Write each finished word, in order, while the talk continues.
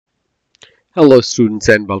Hello students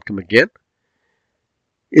and welcome again.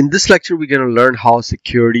 In this lecture we're going to learn how a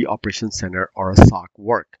Security Operations Center or a SOC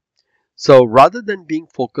work. So rather than being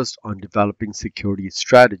focused on developing security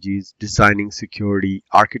strategies, designing security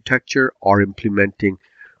architecture or implementing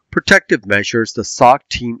protective measures, the SOC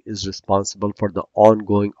team is responsible for the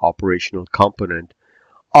ongoing operational component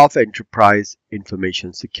of enterprise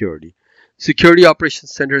information security. Security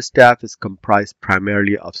Operations Center staff is comprised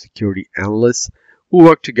primarily of security analysts who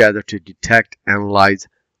work together to detect, analyze,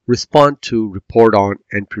 respond to, report on,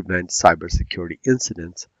 and prevent cybersecurity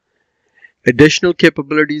incidents. Additional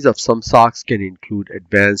capabilities of some SOCs can include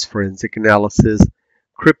advanced forensic analysis,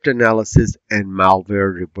 cryptanalysis, and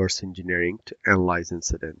malware reverse engineering to analyze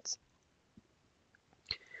incidents.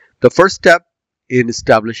 The first step in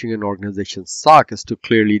establishing an organization's SOC is to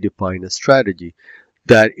clearly define a strategy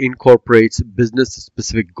that incorporates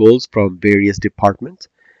business-specific goals from various departments,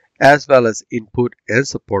 as well as input and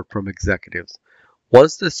support from executives.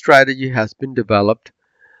 Once the strategy has been developed,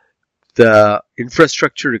 the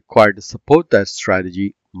infrastructure required to support that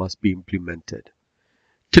strategy must be implemented.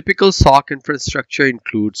 Typical SOC infrastructure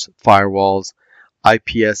includes firewalls,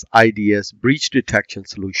 IPS, IDS, breach detection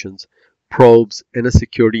solutions, probes, and a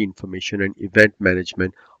security information and event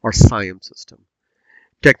management or SIEM system.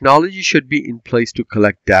 Technology should be in place to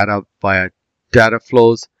collect data via data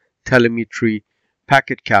flows, telemetry,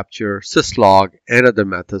 packet capture, syslog, and other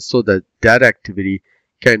methods so that data activity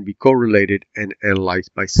can be correlated and analyzed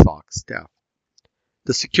by SOC staff.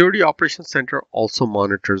 The Security Operations Center also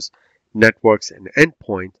monitors networks and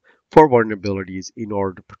endpoints for vulnerabilities in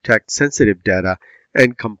order to protect sensitive data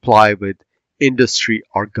and comply with industry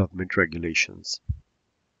or government regulations.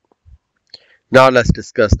 Now let's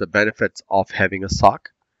discuss the benefits of having a SOC.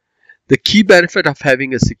 The key benefit of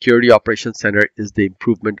having a Security Operations Center is the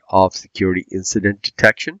improvement of security incident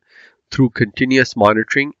detection through continuous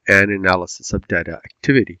monitoring and analysis of data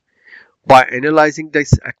activity. By analyzing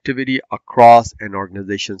this activity across an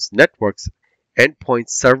organization's networks, endpoints,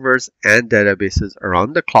 servers, and databases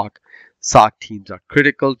around the clock, SOC teams are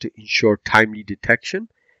critical to ensure timely detection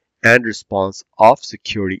and response of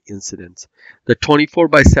security incidents. The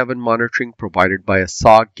 24/7 monitoring provided by a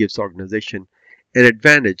SOC gives organization an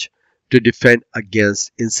advantage to defend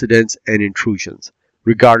against incidents and intrusions,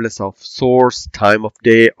 regardless of source, time of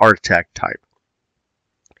day, or attack type.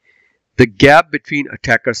 The gap between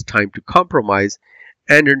attackers' time to compromise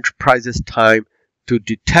and enterprises' time to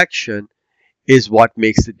detection is what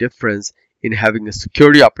makes the difference in having a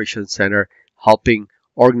security operations center, helping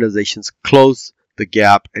organizations close the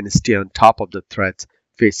gap and stay on top of the threats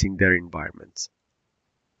facing their environments.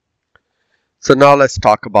 So now let's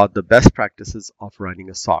talk about the best practices of running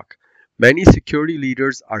a SOC. Many security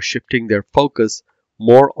leaders are shifting their focus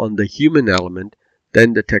more on the human element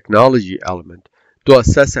than the technology element to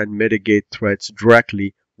assess and mitigate threats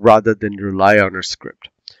directly rather than rely on a script.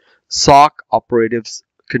 SOC operatives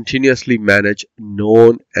continuously manage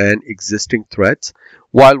known and existing threats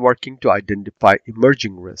while working to identify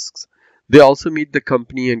emerging risks. They also meet the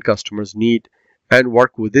company and customers' need and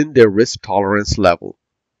work within their risk tolerance level.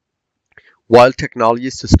 While technology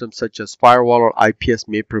systems such as firewall or IPS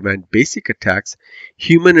may prevent basic attacks,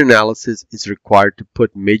 human analysis is required to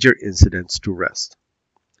put major incidents to rest.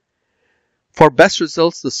 For best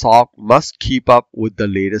results, the SOC must keep up with the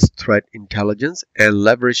latest threat intelligence and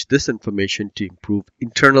leverage this information to improve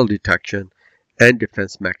internal detection and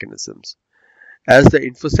defense mechanisms. As the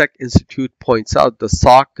InfoSec Institute points out, the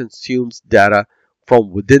SOC consumes data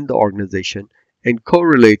from within the organization and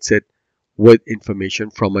correlates it with information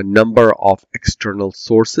from a number of external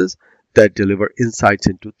sources that deliver insights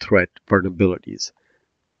into threat vulnerabilities.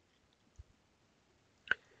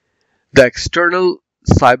 The external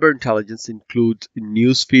cyber intelligence includes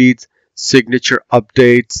news feeds, signature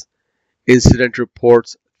updates, incident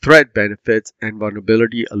reports, threat benefits, and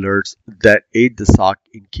vulnerability alerts that aid the SOC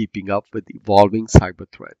in keeping up with evolving cyber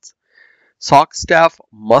threats. SOC staff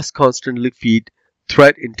must constantly feed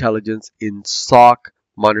threat intelligence in SOC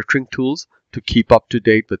monitoring tools to keep up to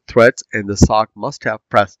date with threats, and the SOC must have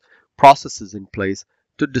processes in place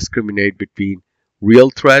to discriminate between real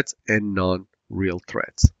threats and non-real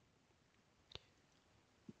threats.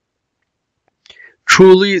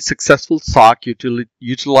 Truly successful SOC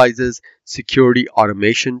utilizes security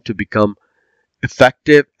automation to become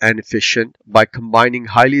effective and efficient by combining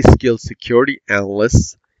highly skilled security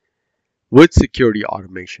analysts with security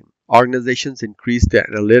automation. Organizations increase their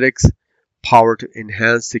analytics power to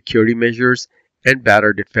enhance security measures and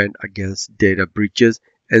better defend against data breaches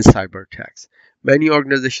and cyber attacks. Many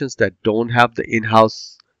organizations that don't have the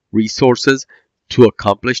in-house resources to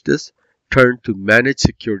accomplish this turn to managed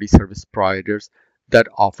security service providers that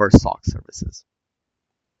offer SOC services.